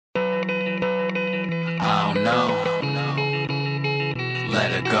I don't know.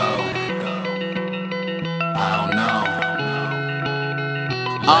 Let it go. I don't know.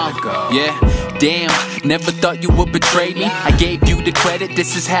 Let it go. Yeah, damn. Never thought you would betray me. I gave you the credit,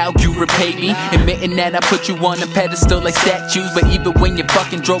 this is how you repay me. Admitting that I put you on a pedestal like statues. But even when you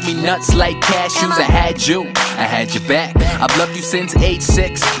fucking drove me nuts like cashews, I had you, I had your back. I've loved you since age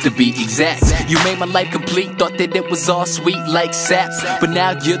 6, to be exact. You made my life complete, thought that it was all sweet like sap. But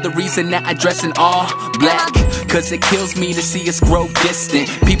now you're the reason that I dress in all black. Cause it kills me to see us grow distant.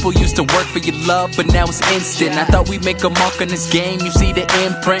 People used to work for your love, but now it's instant. I thought we'd make a mark on this game, you see the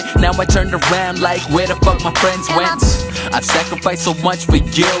imprint. Now I turned around like, where the fuck my friends went? I've sacrificed so much for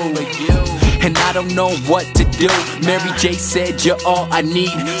you, and I don't know what to do. Mary J said you're all I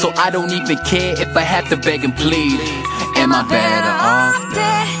need, so I don't even care if I have to beg and plead. Am I better off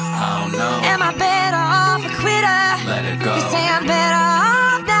dead? I don't know. Am I better off a quitter? Let it go. You say I'm better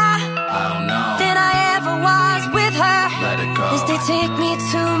off now I don't know. than I ever was with her. Let it go. As they take me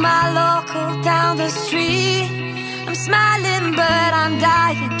to my local down the street, I'm smiling but I'm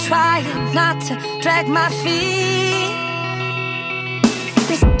dying, trying not to drag my feet.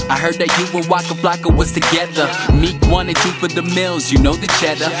 I heard that you and Waka Flocka was together. Meek wanted you for the mills, you know the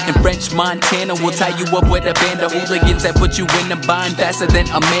cheddar. And French Montana will tie you up with a band of hooligans that put you in the bind faster than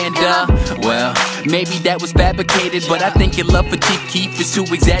Amanda. Well, maybe that was fabricated, but I think your love for Chief Keef is too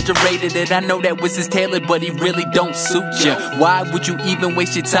exaggerated. And I know that was his tailor, but he really don't suit you. Why would you even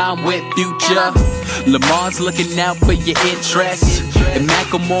waste your time with Future? Lamar's looking out for your interests, and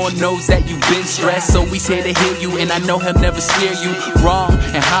Macklemore knows that you've been stressed. So he's here to heal you, and I know he'll never steer you wrong.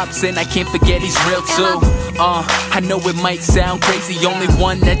 And Hobson, I can't forget he's real too. I know it might sound crazy, only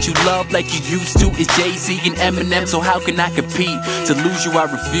one that you love like you used to is Jay-Z and Eminem. So how can I compete? To lose you I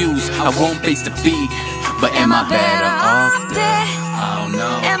refuse, I won't face defeat. But am I better off dead? I don't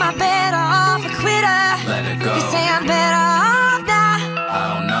know. Am I better off a quitter? Let it go. You say I'm better off now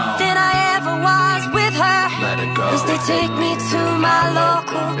I don't know. than I ever was with her. Let it go. As they take me to my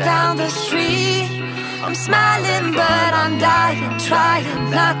local down the street, I'm smiling but I'm dying, trying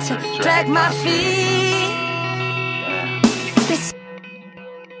not to drag my feet.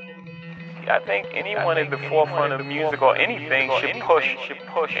 I think anyone at the forefront of music or anything should push.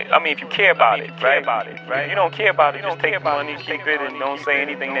 I mean, if you care about it, right? If you don't care about it, just take the money, keep it, and don't say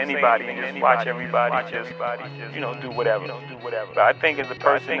anything to anybody, and just watch everybody just, do whatever. But I think as a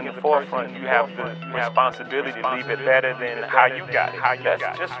person in the forefront, you have the responsibility to leave it better than how you got it.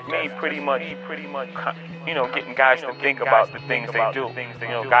 That's just me pretty much, getting guys to think about the things they do.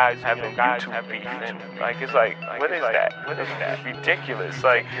 Guys having YouTube beef, and it's like, what is that? It's ridiculous.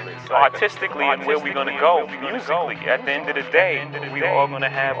 Like, artistically, and where we're gonna go musically. At the end of the day, we're all gonna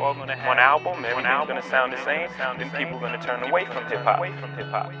have one album. Everything's gonna sound the same. Then people are gonna turn away from hip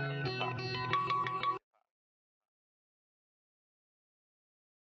hop.